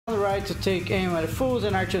right to take aim at fools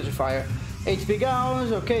and archers with fire. HP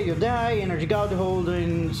gauge, okay, you die. Energy gauge, hold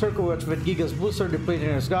in circle with Giga's booster,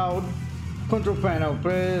 depleting his gauge. Control panel,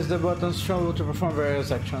 press the buttons shown to perform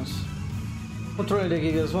various actions. Controlling the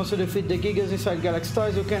Gigas. Once you defeat the Gigas inside Galaxy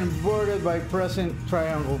Toys, you can board it by pressing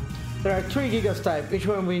triangle. There are 3 Gigas type, each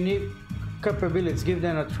one with unique capabilities. Give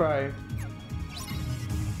them a try.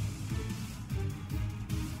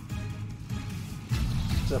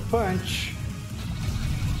 It's a punch.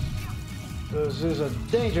 This is a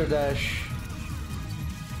danger dash.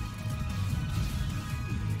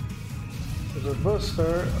 There's a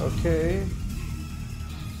buster, okay.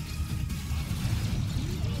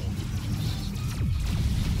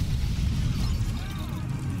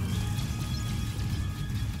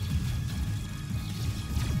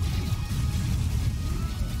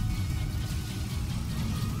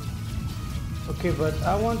 Okay, but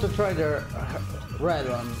I want to try the red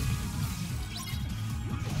one.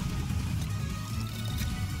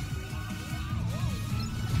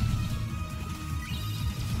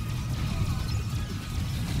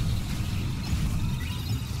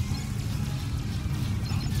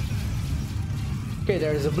 Okay,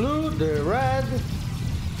 there's the blue, the red,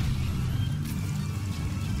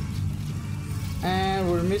 and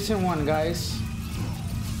we're missing one, guys.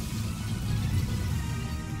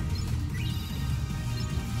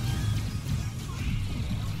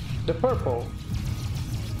 The purple.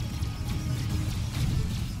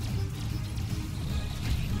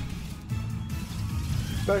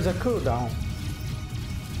 There's a cooldown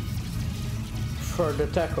for the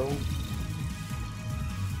tackle.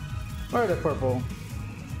 Where the purple?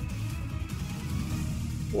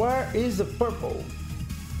 Where is the purple?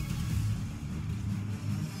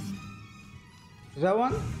 Is that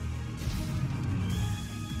one?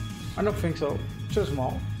 I don't think so. Too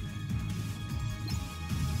small.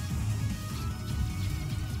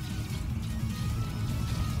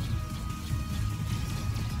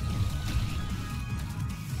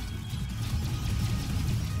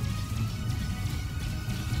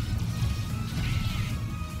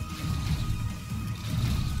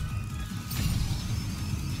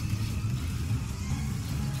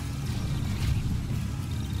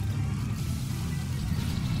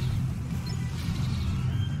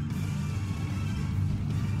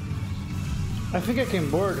 I think I can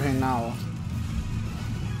board him now.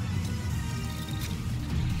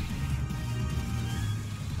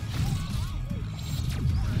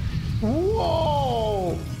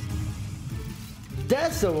 Whoa!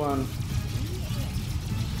 That's the one.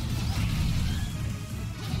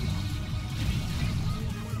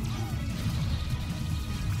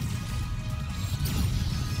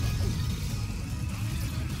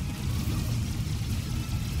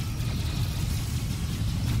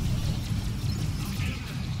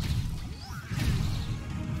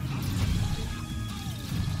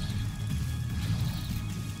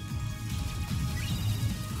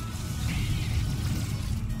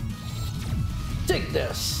 Take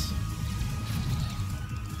this.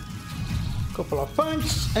 Couple of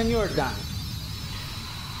punches and you're done.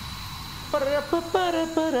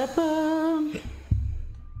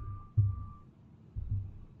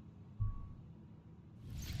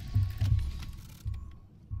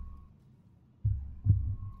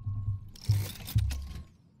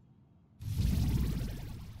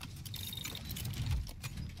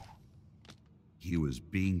 He was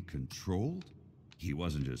being controlled? He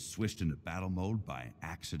wasn't just switched into battle mode by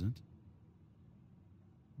accident?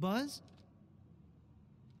 Buzz?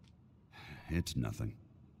 It's nothing.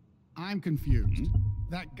 I'm confused.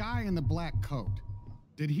 That guy in the black coat,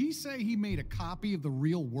 did he say he made a copy of the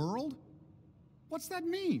real world? What's that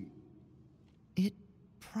mean? It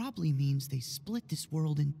probably means they split this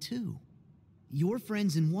world in two. Your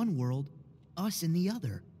friends in one world, us in the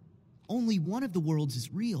other. Only one of the worlds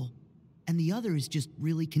is real, and the other is just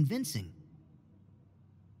really convincing.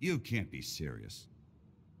 You can't be serious.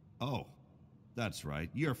 Oh, that's right.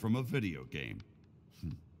 You're from a video game.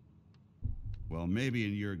 Well, maybe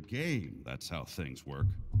in your game, that's how things work.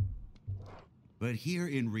 But here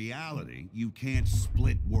in reality, you can't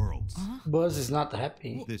split worlds. Buzz is not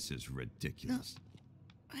happy. This is ridiculous.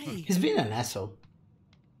 No. Hey. He's being an asshole.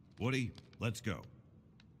 Woody, let's go.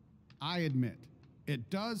 I admit, it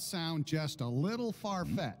does sound just a little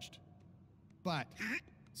far-fetched. But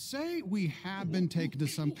say we have been taken to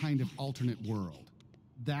some kind of alternate world.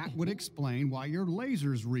 That would explain why your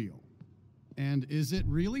laser's real. And is it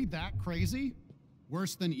really that crazy?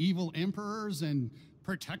 Worse than evil emperors and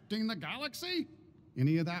protecting the galaxy?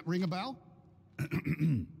 Any of that ring a bell?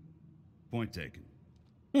 Point taken.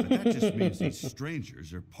 But that just means these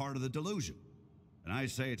strangers are part of the delusion. And I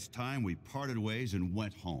say it's time we parted ways and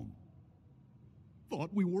went home.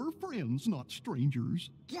 Thought we were friends, not strangers.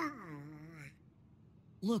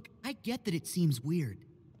 Look, I get that it seems weird.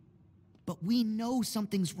 But we know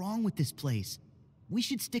something's wrong with this place. We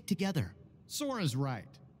should stick together. Sora's right.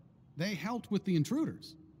 They helped with the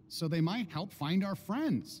intruders, so they might help find our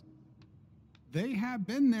friends. They have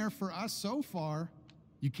been there for us so far.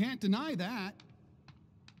 You can't deny that.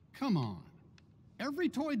 Come on. Every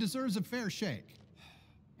toy deserves a fair shake.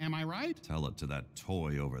 Am I right? Tell it to that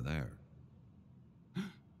toy over there.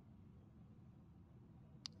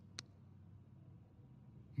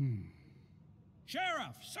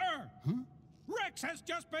 Sheriff, sir! Huh? Rex has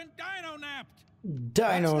just been dino-napped!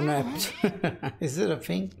 Dino napped. Is it a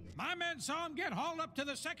thing? My men saw him get hauled up to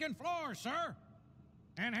the second floor, sir!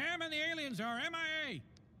 And Ham and the aliens are MIA!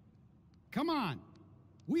 Come on.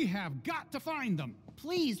 We have got to find them.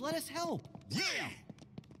 Please, let us help. Yeah!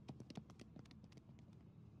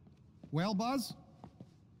 Well, Buzz?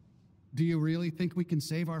 Do you really think we can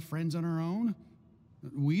save our friends on our own?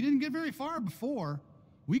 We didn't get very far before.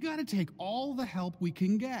 We gotta take all the help we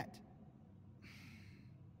can get.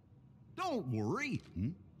 Don't worry.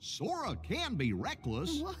 Sora can be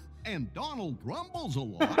reckless, and Donald grumbles a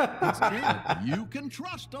lot. It's true. You can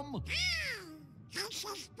trust him. I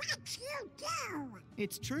suspect you do.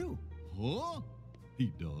 It's true. Huh?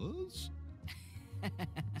 He does?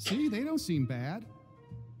 See, they don't seem bad.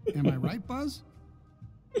 Am I right, Buzz?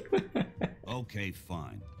 Okay,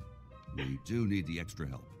 fine. We do need the extra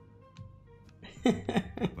help.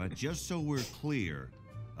 But just so we're clear,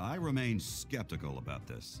 I remain skeptical about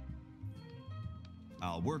this.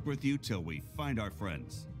 I'll work with you till we find our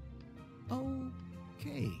friends.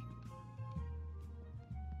 Okay.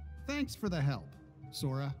 Thanks for the help,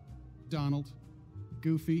 Sora, Donald,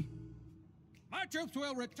 Goofy. My troops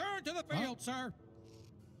will return to the field, sir!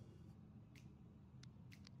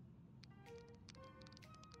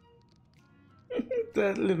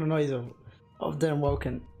 That little noise of them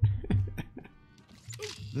walking.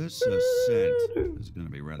 This ascent is going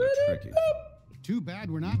to be rather tricky. Too bad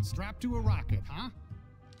we're not strapped to a rocket, huh?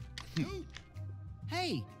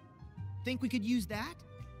 Hey, think we could use that?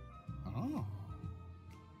 Oh.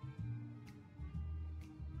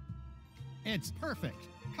 It's perfect.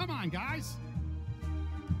 Come on, guys.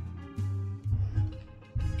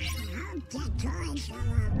 Hope the toys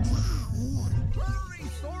are okay. Hurry,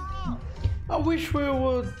 Sora! I wish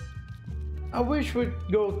we'd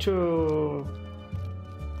go to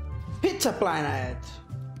Pizza Planet.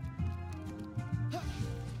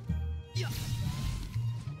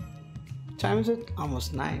 Time is it?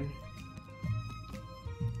 Almost 9.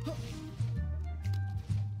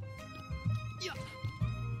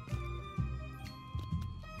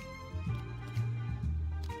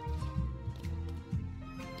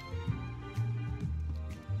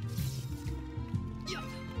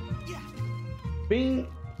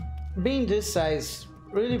 Being this size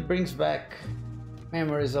really brings back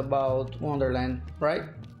memories about Wonderland, right?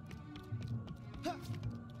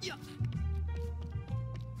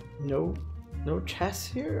 No chests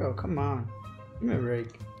here? Oh, come on. Give me a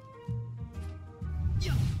break.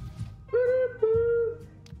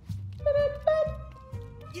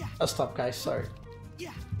 I'll stop, guys. Sorry.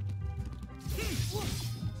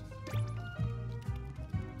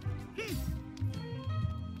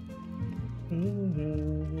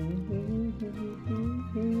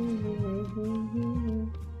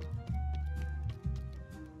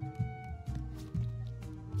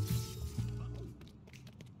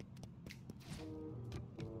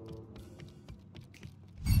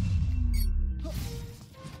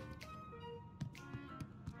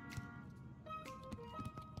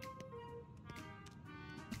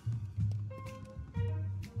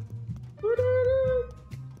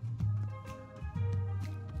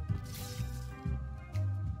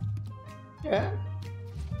 Yeah.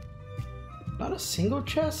 Not a single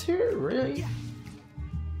chest here, really?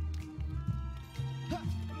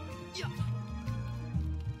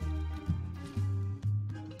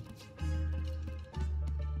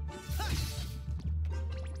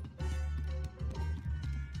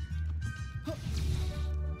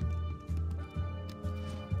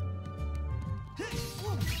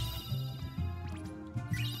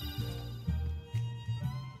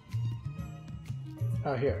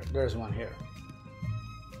 Oh, here. There's one here.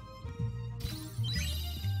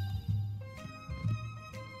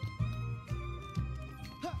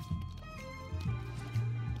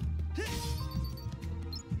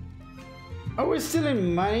 Are we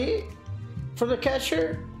stealing money for the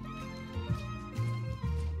catcher?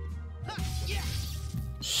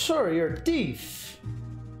 Sorry, you're a thief.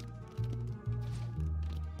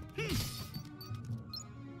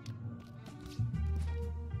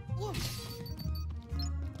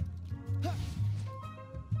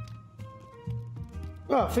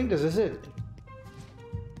 Well, I think this is it.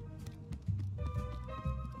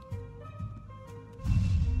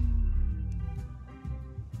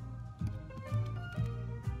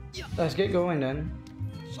 Let's get going then.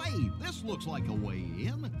 Say, this looks like a way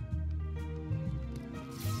in.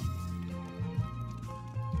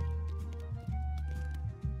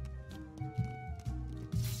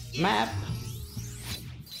 Map.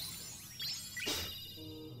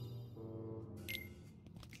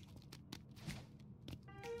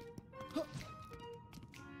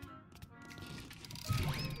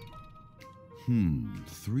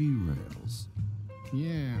 Three rails.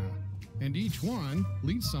 Yeah, and each one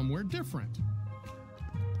leads somewhere different.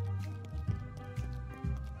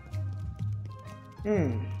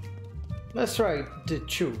 Let's try the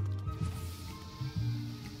two.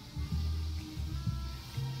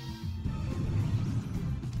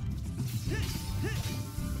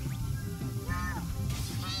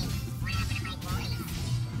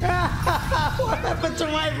 What happened to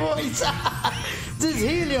my voice? This is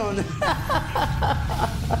Helion.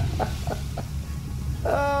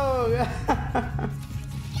 Oh God.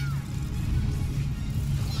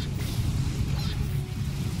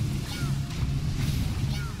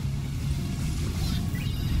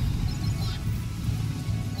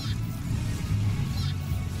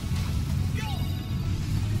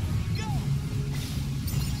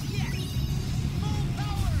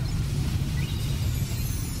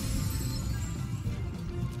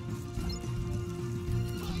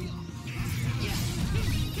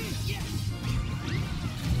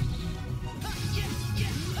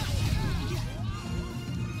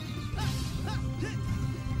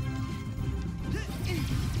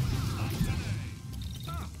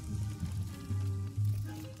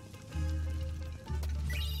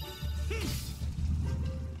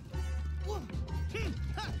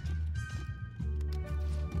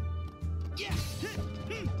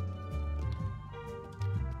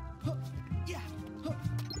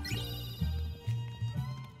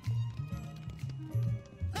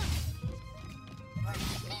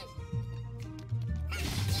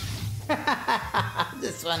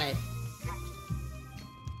 This is funny.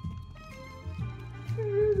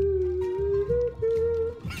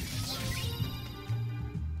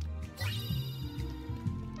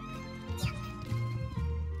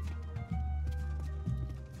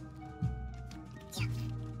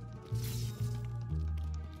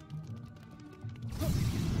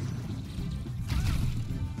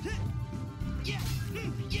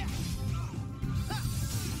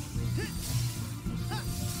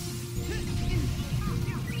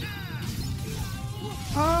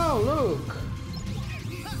 Oh, look!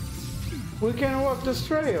 We can walk this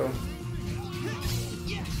trail.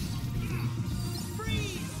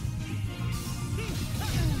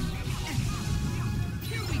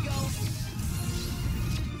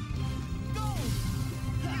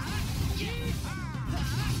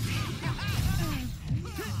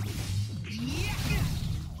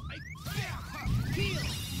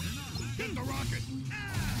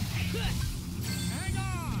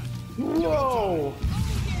 Whoa!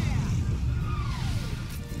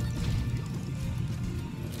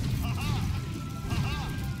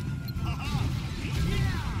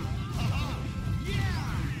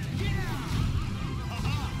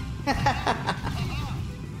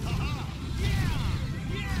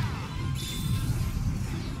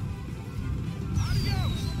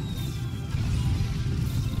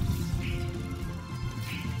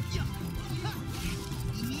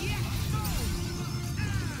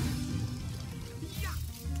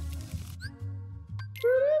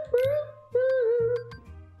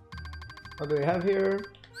 What do we have here?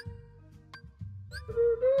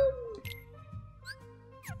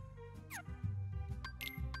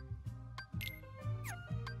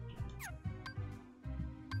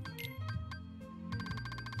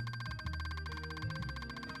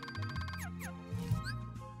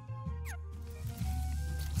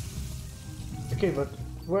 Okay, but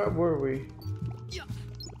where were we?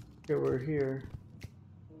 Okay, we're here.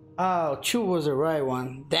 Oh, Chu was the right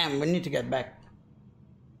one. Damn, we need to get back.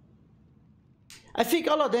 I think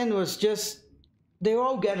all of them was just, they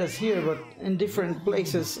all get us here, but in different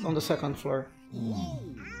places on the second floor.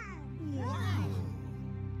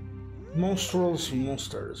 Monstrous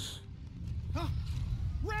monsters.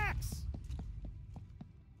 Rex!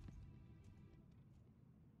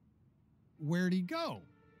 Where'd he go?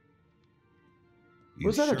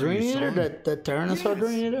 Was that a drain eater? That Tyrannosaur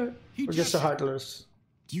drain eater? He Or just a Heartless?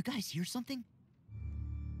 Do you guys hear something?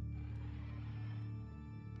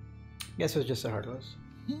 Guess it was just a Heartless.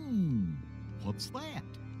 What's that?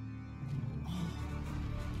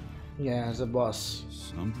 Yeah, it's a boss.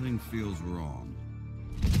 Something feels wrong.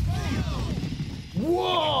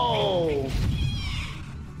 Whoa!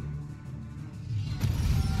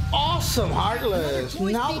 Awesome, Heartless!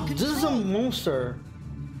 Now this is a monster.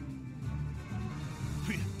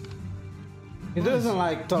 He doesn't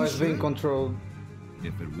like toys being controlled.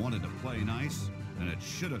 If it wanted to play nice, then it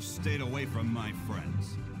should have stayed away from my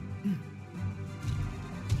friends.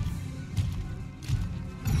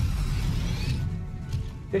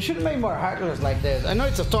 They should make more Heartless like this. I know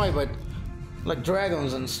it's a toy, but like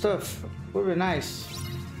dragons and stuff would be nice.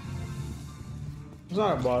 It's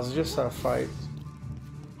not a boss, it's just a fight.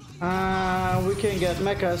 We can get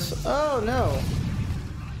mechas. Oh no!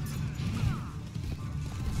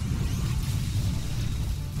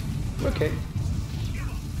 Okay.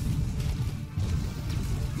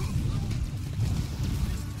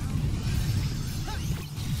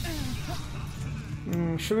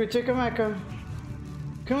 Should we take a mecha?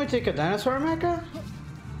 Can we take a dinosaur mecha?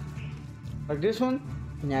 Like this one?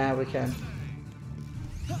 Yeah, we can.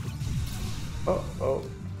 Oh, oh.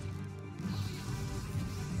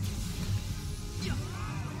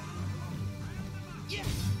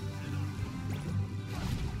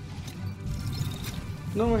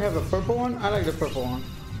 Don't we have a purple one? I like the purple one.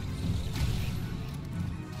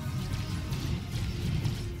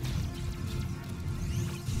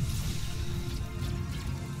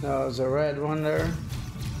 No, there's a red one there.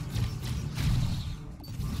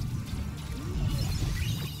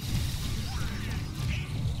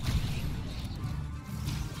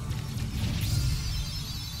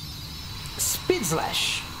 Speed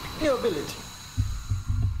Slash. New ability.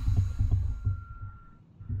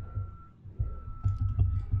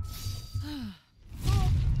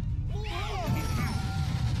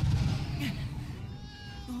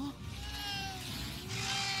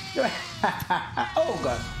 Oh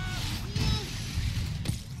god.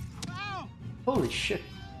 Ow! Holy shit.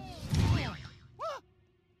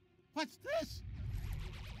 What's this?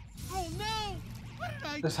 Oh no! What did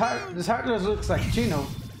I This do? Heartless looks like Gino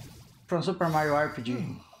from Super Mario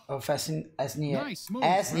RPG of Nice move,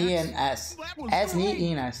 SNES. That was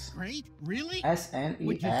SNES. Great? Really?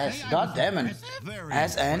 Would you SNES. say I God was damn it. impressive? Very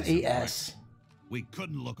SNES. We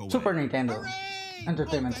couldn't look away. Super Nintendo. Hooray!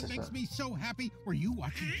 Entertainment that system. makes me so happy. Were you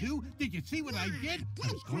watching too? Did you see what I did?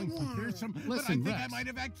 I was going for fearsome, but I Listen, think I Rex, might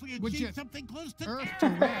have actually would achieved you- something close to Earth death. to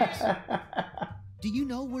Rex. Do you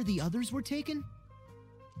know where the others were taken?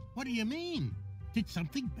 What do you mean? Did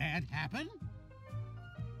something bad happen?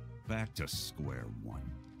 Back to square one.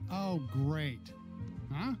 Oh, great.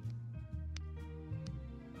 Huh?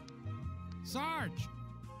 Sarge,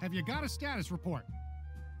 have you got a status report?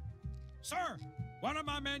 Sir, one of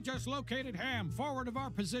my men just located Ham forward of our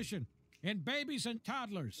position in babies and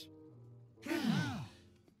toddlers.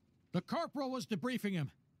 The corporal was debriefing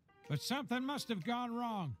him, but something must have gone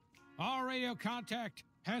wrong. All radio contact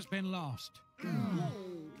has been lost.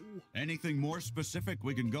 Anything more specific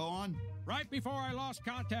we can go on? Right before I lost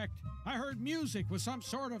contact, I heard music with some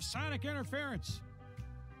sort of sonic interference.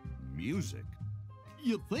 Music?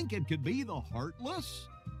 You think it could be the Heartless?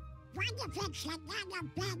 What if it's another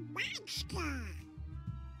big monster?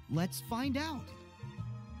 Let's find out.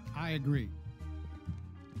 I agree.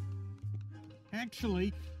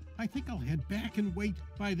 Actually, I think I'll head back and wait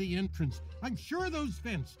by the entrance. I'm sure those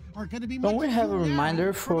vents are going to be Don't much we have a too narrow reminder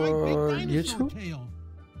my for big dinosaur YouTube? tail.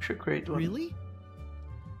 Should create one. Really?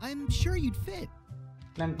 I'm sure you'd fit.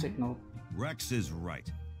 Let me take note. Rex is right.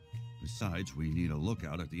 Besides, we need a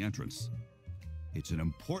lookout at the entrance. It's an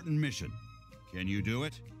important mission. Can you do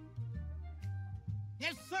it?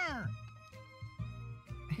 Yes, sir.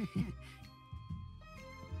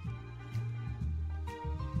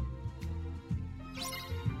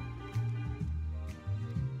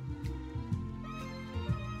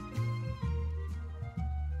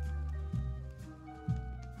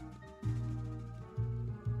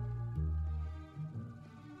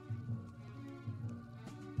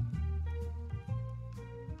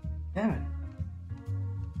 Damn it.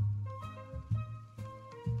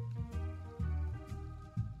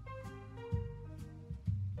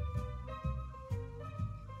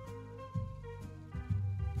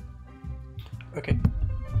 Okay.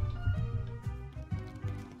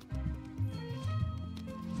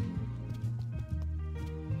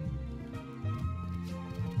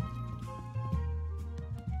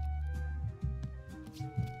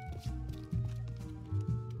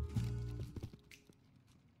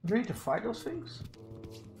 Do we need to fight those things?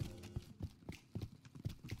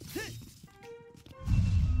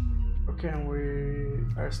 Or can we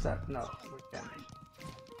air step? No, we can't.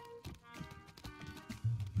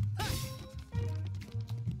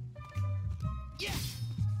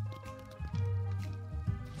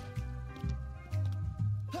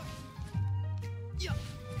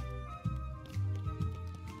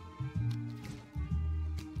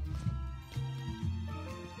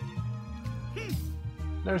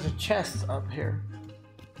 There's a chest up here.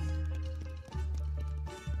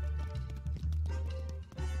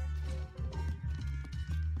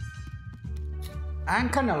 I'm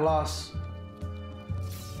kinda lost.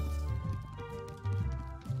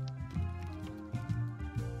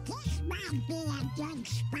 This might be a good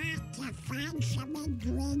spot to find some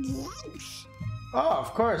ingredients. Oh,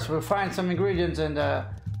 of course, we'll find some ingredients in the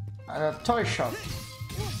toy shop.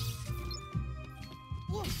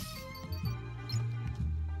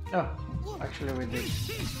 Oh, actually we did.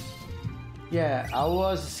 Yeah, I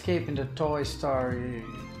was escaping the Toy Story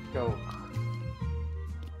joke.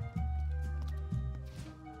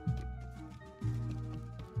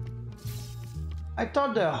 I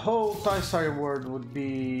thought the whole Toy Story world would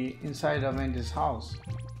be inside of Andy's house.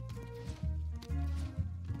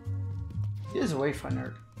 This is way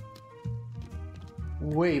funner.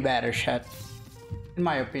 Way better shot. In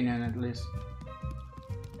my opinion, at least.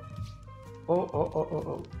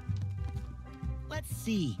 Oh. Let's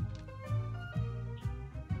see.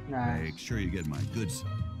 Nice. Make sure you get my good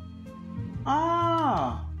side.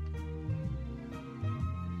 Ah!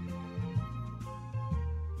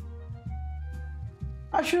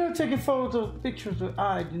 I should have taken pictures with...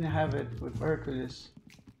 I didn't have it with Hercules.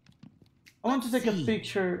 I want to take a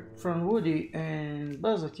picture from Woody and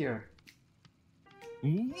Buzz Lightyear.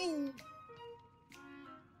 Ooh.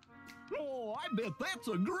 Oh, I bet that's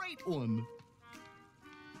a great one.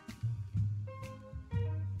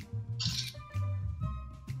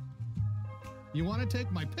 You want to take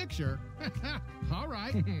my picture? All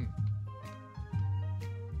right.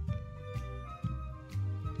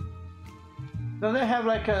 Don't they have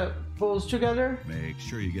like a pose together? Make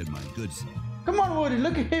sure you get my good side. Come on, Woody,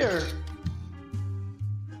 look at here.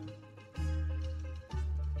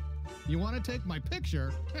 You want to take my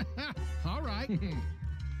picture? All right.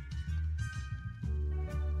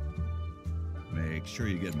 Make sure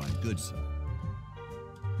you get my good side.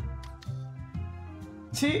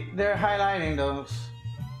 See, they're highlighting those.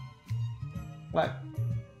 Like,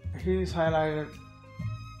 he's highlighted.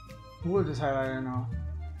 Wood is highlighted now.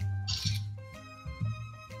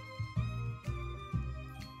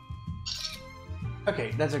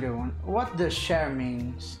 Okay, that's a good one. What does share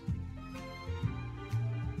means?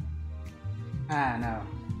 Ah, no.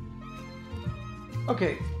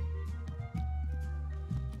 Okay.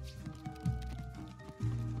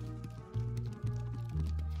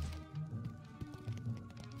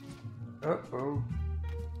 Uh-oh.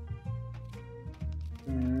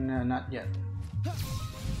 No, not yet.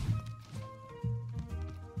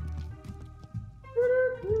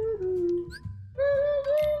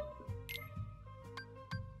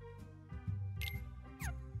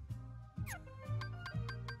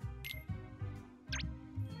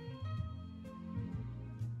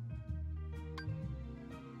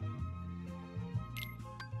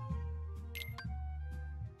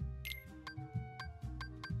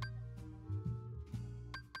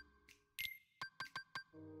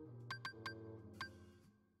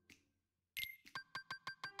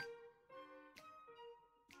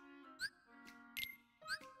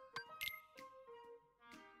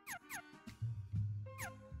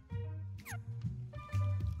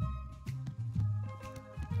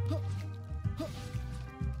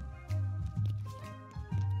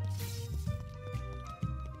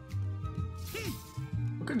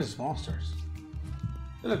 Look at these monsters.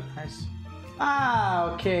 They look nice.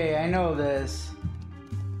 Ah, okay, I know this.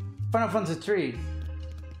 Final Fantasy 3.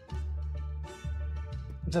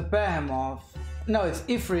 It's a behemoth. No, it's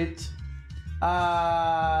Ifrit.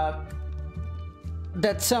 That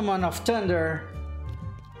summon of thunder.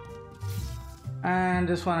 And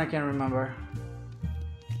this one I can't remember.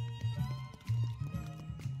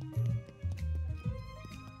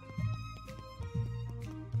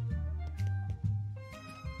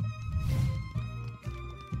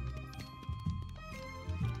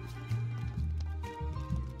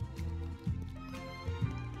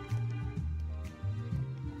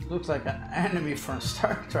 Looks like an enemy from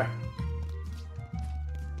Star Trek.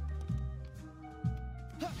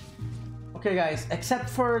 Okay guys, except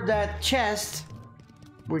for that chest,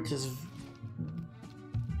 which is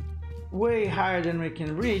way higher than we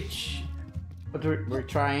can reach, but we're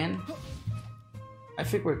trying. I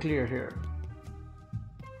think we're clear here.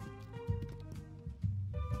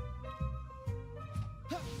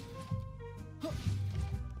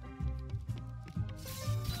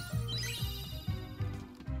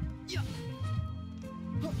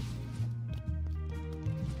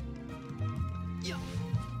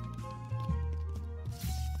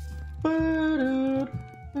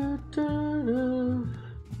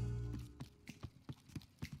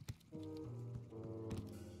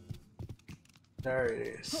 There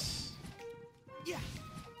it is. Yeah.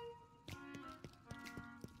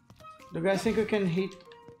 Do you guys think we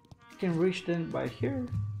can reach them by here?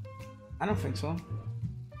 I don't think so.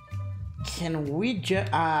 Can we jump?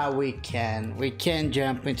 Ah, we can. We can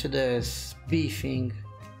jump into this bee thing.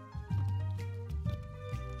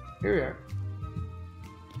 Here we are.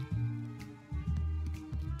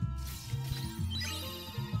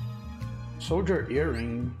 Soldier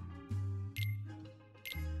earring.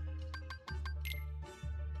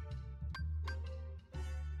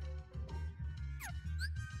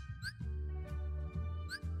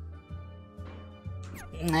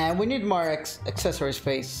 Nah, we need more accessory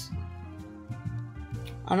space.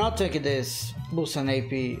 I'm not taking this boost and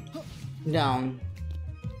AP down.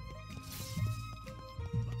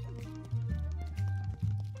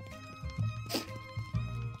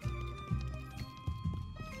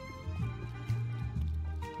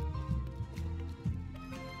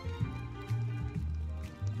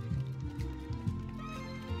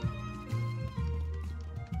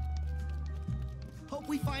 Hope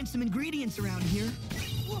we find some ingredients around here.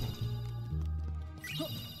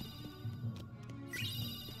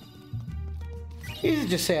 Easy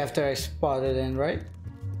to say after I spotted it, right?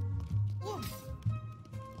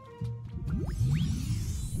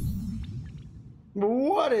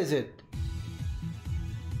 What is it?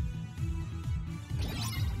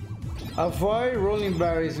 Avoid rolling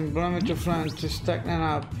berries and blow into flanks to stack them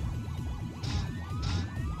up.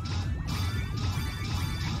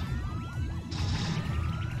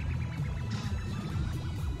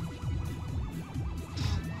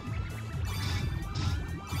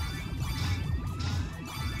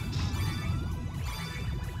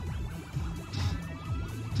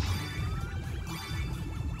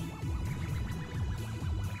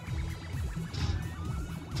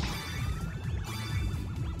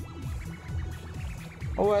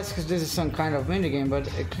 Oh, that's because this is some kind of minigame, but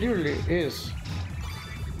it clearly is.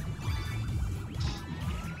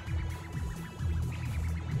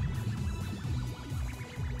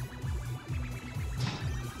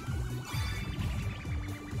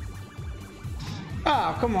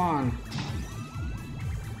 Ah, come on.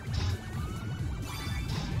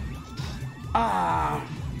 Ah.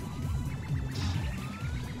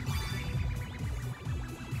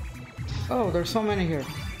 Oh, there's so many here.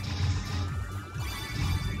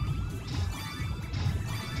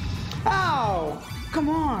 Ow! Come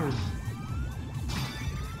on!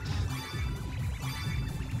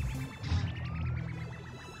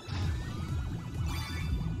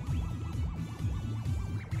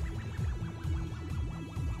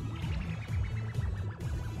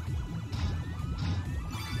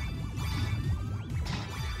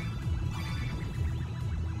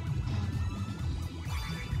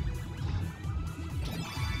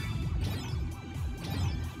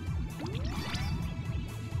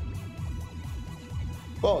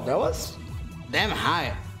 Oh, that was damn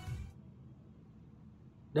high.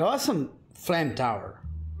 There was some flame tower,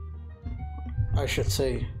 I should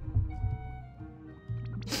say.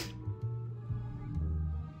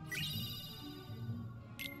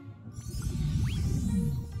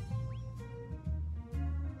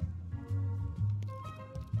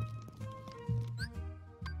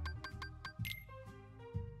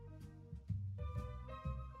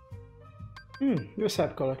 Your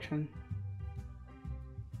sap collection.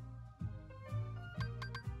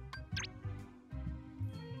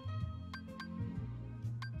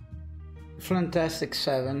 Fantastic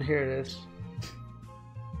 7, here it is.